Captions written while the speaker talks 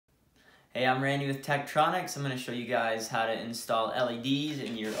Hey, I'm Randy with Tachtronics. I'm going to show you guys how to install LEDs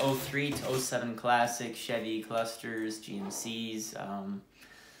in your 03 to 07 Classic Chevy clusters, GMCs,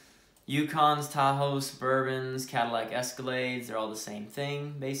 Yukons, Tahoes, Suburbans, Cadillac Escalades. They're all the same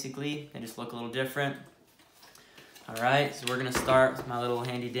thing, basically. They just look a little different. Alright, so we're going to start with my little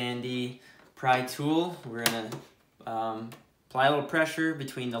handy-dandy pry tool. We're going to apply a little pressure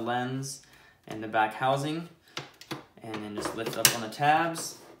between the lens and the back housing, and then just lift up on the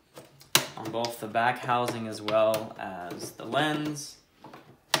tabs on both the back housing as well as the lens.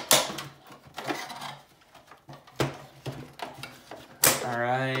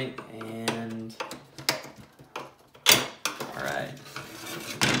 Alright, and alright.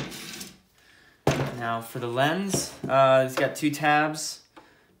 Now for the lens, it's got two tabs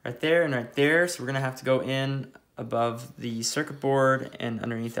right there and right there, so we're gonna have to go in above the circuit board and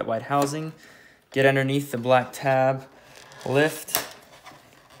underneath that white housing. Get underneath the black tab, lift.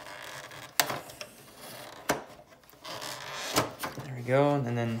 There we go,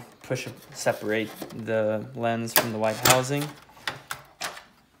 and then push, separate the lens from the white housing.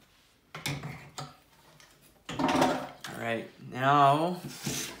 Alright, now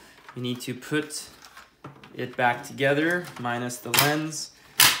you need to put it back together, minus the lens,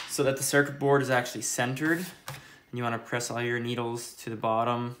 so that the circuit board is actually centered. And you want to press all your needles to the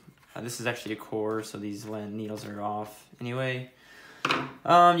bottom. This is actually a core, so these needles are off anyway.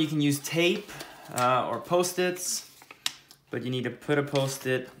 You can use tape or Post-its, but you need to put a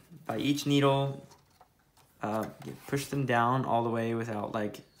Post-it by each needle. Push them down all the way without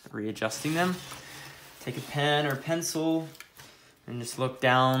like readjusting them. Take a pen or pencil and just look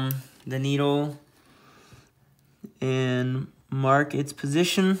down the needle and mark its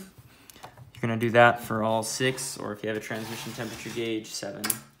position. You're gonna do that for all 6, or if you have a transmission temperature gauge, 7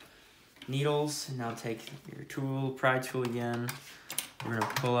 needles. And now take your tool, pry tool again. We're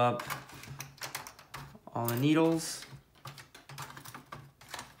gonna pull up all the needles.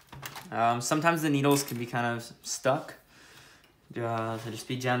 Sometimes the needles can be kind of stuck. So just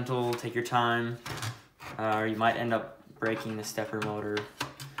be gentle, take your time, or you might end up breaking the stepper motor.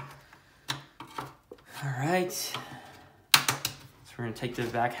 All right, so we're gonna take the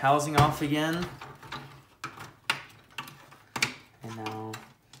back housing off again. And now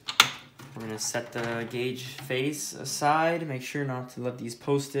we're gonna set the gauge face aside. Make sure not to let these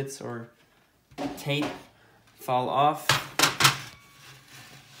Post-its or tape fall off.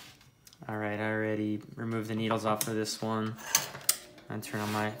 All right, I already removed the needles off of this one. I'm gonna turn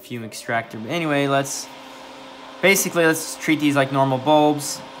on my fume extractor. But anyway, let's treat these like normal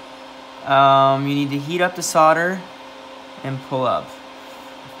bulbs. You need to heat up the solder and pull up.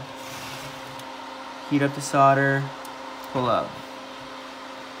 Heat up the solder, pull up.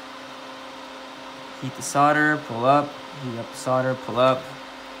 Heat the solder, pull up. Heat up the solder, pull up.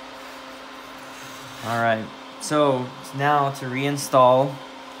 Alright, so now to reinstall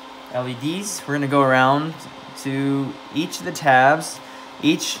LEDs, we're going to go around to each of the tabs.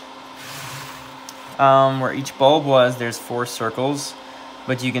 Where each bulb was, there's 4 circles.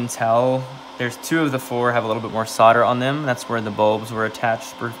 But you can tell there's 2 of the 4 have a little bit more solder on them. That's where the bulbs were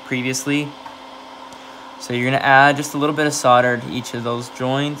attached previously. So you're going to add just a little bit of solder to each of those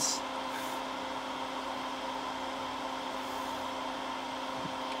joints.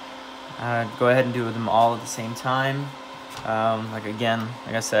 Go ahead and do them all at the same time. Like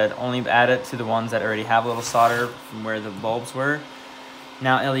I said, only add it to the ones that already have a little solder from where the bulbs were.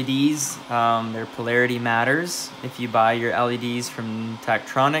 Now LEDs, their polarity matters. If you buy your LEDs from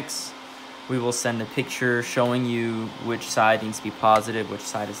Tachtronics, we will send a picture showing you which side needs to be positive, which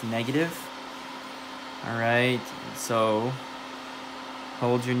side is negative. Alright, so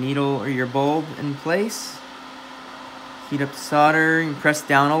hold your needle or your bulb in place. Heat up the solder and press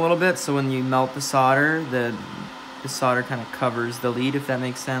down a little bit so when you melt the solder, the solder kind of covers the lead, if that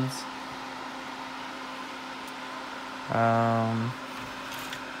makes sense. Let's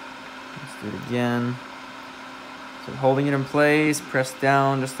do it again. So holding it in place, press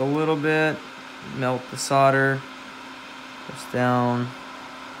down just a little bit, melt the solder, press down,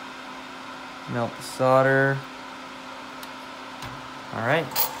 melt the solder. All right.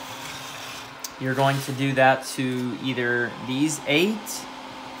 You're going to do that to either these 8,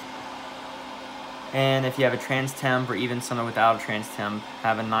 and if you have a trans temp or even something without a trans temp,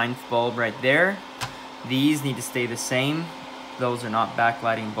 have a 9th bulb right there. These need to stay the same. Those are not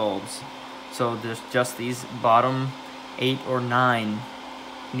backlighting bulbs. So there's just these bottom 8 or 9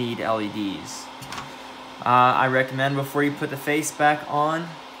 need LEDs. I recommend before you put the face back on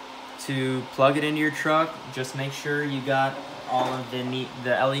to plug it into your truck. Just make sure you got all of the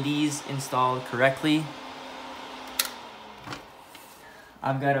LEDs installed correctly.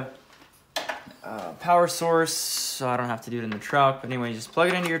 I've got a power source, so I don't have to do it in the truck. But anyway, just plug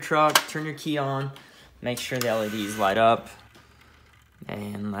it into your truck, turn your key on, make sure the LEDs light up.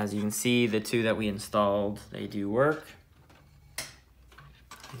 And as you can see, the two that we installed, they do work.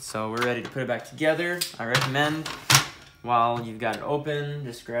 So we're ready to put it back together. I recommend, while you've got it open,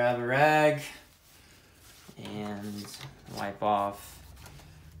 just grab a rag and wipe off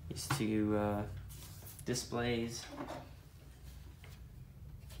these two displays.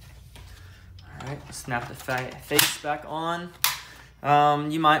 All right, snap the face back on.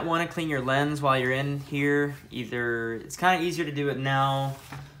 You might want to clean your lens while you're in here. Either it's kind of easier to do it now,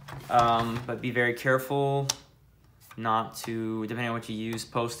 but be very careful not to, depending on what you use,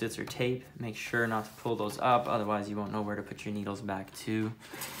 Post-its or tape, make sure not to pull those up, otherwise you won't know where to put your needles back to.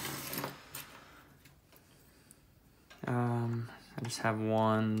 I just have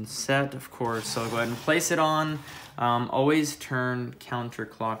one set, of course, so go ahead and place it on. Always turn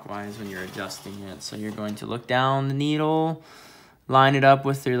counterclockwise when you're adjusting it. So you're going to look down the needle, line it up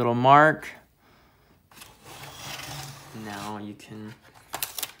with your little mark. Now you can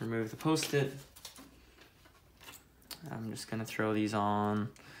remove the Post-it. I'm just gonna throw these on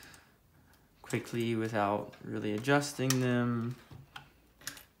quickly without really adjusting them.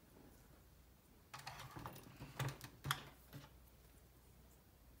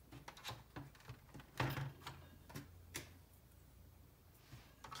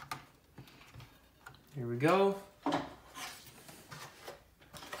 Here we go.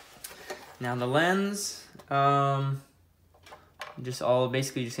 Now the lens,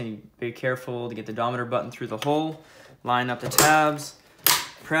 basically just gonna be very careful to get the odometer button through the hole, line up the tabs,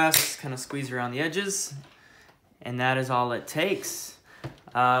 press, kind of squeeze around the edges, and that is all it takes.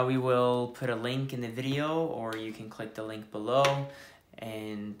 We will put a link in the video, or you can click the link below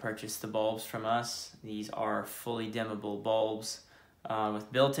and purchase the bulbs from us. These are fully dimmable bulbs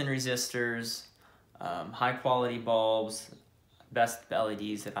with built-in resistors, high quality bulbs, best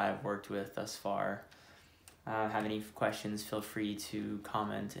LEDs that I've worked with thus far. Have any questions, feel free to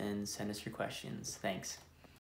comment and send us your questions. Thanks.